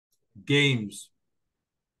games.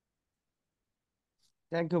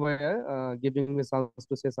 Thank you, Bhaiya, giving me chance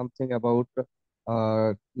to say something about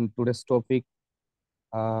today's topic,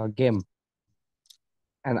 game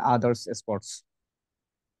and others sports.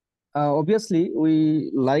 Obviously,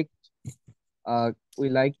 we like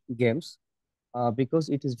games because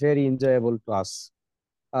it is very enjoyable to us.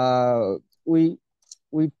 Uh, we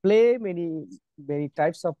we play many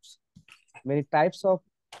types of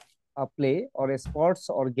play or sports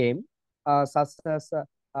or game, such as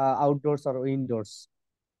outdoors or indoors.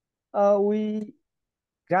 We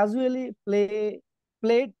gradually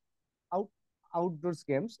played out outdoors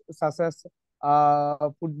games such as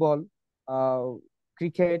football, uh,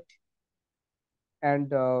 cricket, and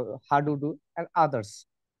hadudu and others.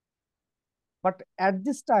 But at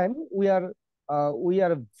this time, we are we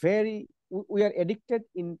are addicted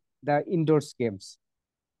in the indoors games.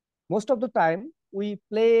 Most of the time, we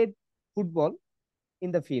played football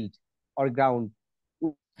in the field or ground.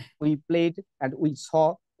 We played and we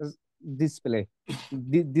saw this play,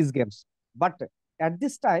 these games. But at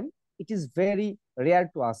this time, it is very rare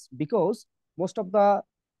to us because most of the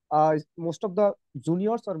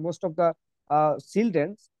juniors or most of the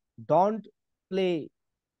children don't play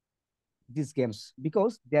these games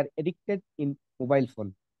because they are addicted in mobile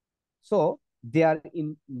phone. So they are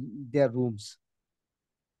in their rooms.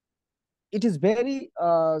 It is very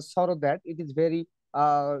sorrow that it is very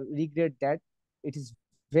regret that it is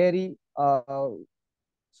very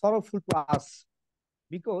sorrowful to us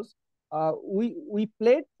because we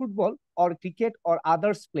played football or cricket or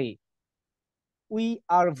others play. We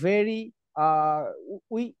are very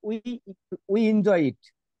we we we enjoy it,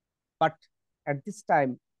 but at this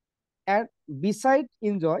time, and beside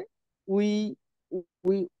enjoy, we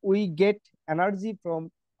we get energy from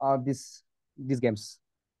these games.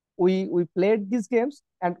 We played these games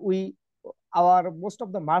and we our most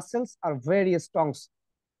of the muscles are very strong,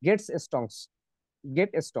 gets strong,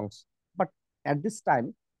 get strong. But at this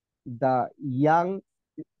time, the young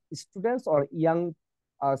students or young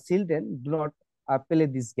children do not play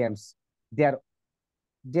these games. They are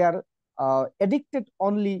they are addicted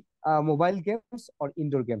only mobile games or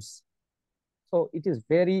indoor games. So it is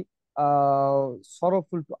very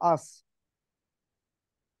sorrowful to us.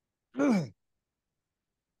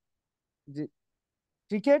 The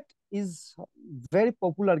cricket is very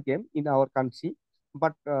popular game in our country,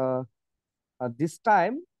 but this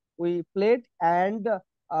time we played and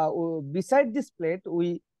beside this plate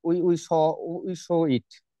we show it.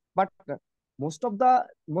 But most of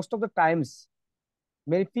the times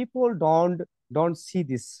many people don't see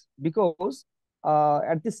this because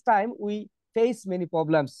at this time we face many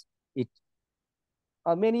problems. It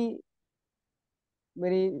many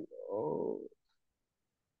many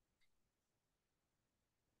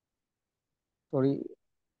sorry,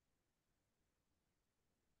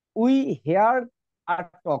 we hear a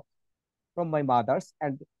talk from my mothers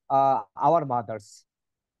and our mothers.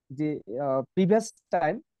 The previous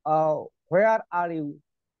time, where are you?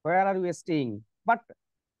 Where are you staying? But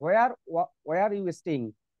where are you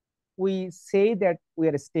staying? We say that we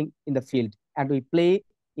are staying in the field and we play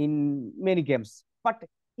in many games. But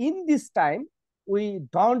in this time, we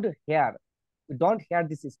don't hear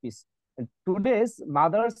this speech. And today's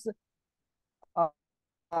mothers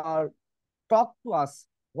talk to us.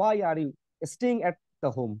 Why are you staying at the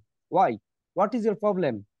home? Why? What is your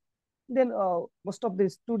problem? Then most of the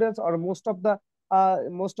students or most of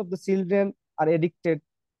the children are addicted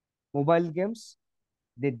mobile games.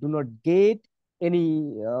 They do not get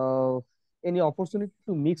any any opportunity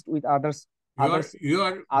to mix with You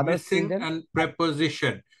are others missing children. an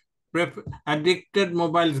preposition. Addicted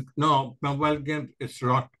mobile. No, mobile game is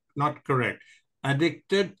not correct.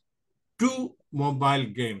 Addicted to mobile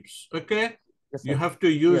games. Okay, Yes, you sir. have to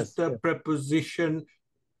use Yes, the yes, preposition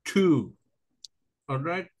to. All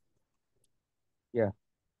right. yeah.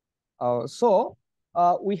 So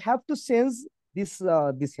we have to sense these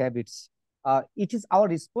habits. It is our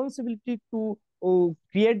responsibility to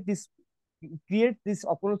create this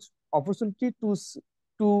opportunity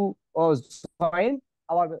to join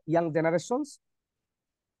our young generations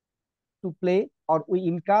to play, or we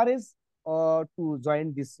encourage to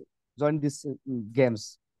join these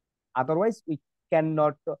games. Otherwise,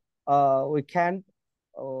 cannot we can't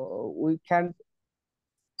we can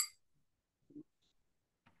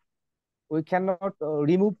we cannot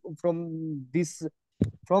remove from these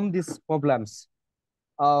problems.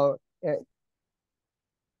 Uh, uh,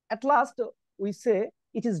 at last, we say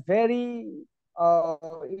it is very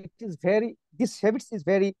this habits is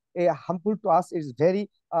very harmful to us. It is very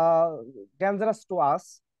dangerous to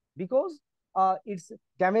us because it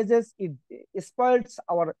damages, it spoils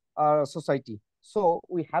our society. So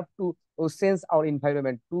we have to sense our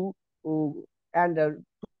environment to and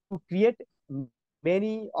to create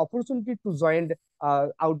many opportunity to join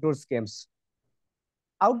outdoors games.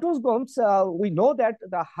 Outdoors games, we know that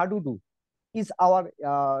the Hadudu is our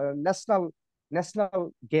national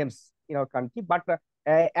games in our country, but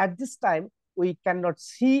at this time we cannot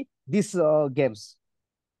see these games.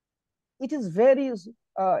 It is very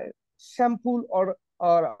shameful or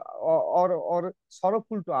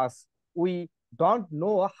sorrowful to us. We don't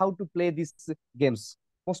know how to play these games.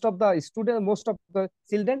 Most of the students, most of the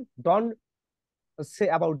children don't say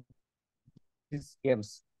about these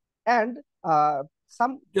games, and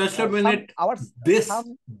Just a some minute. hours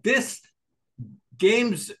This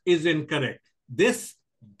games is incorrect. This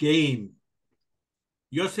game.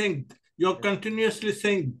 You're saying, you're continuously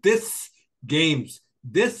saying this games.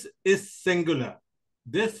 This is singular.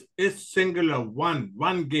 This is singular.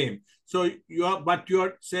 One game. So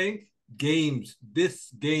you're saying games.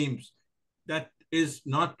 This games. That is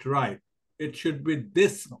not right. It should be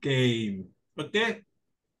this game. Okay.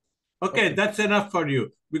 Okay, okay. that's enough for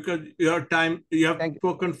you because your time, you have Thank you.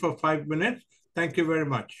 spoken for 5 minutes. Thank you very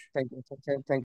much. Thank you. Thank you.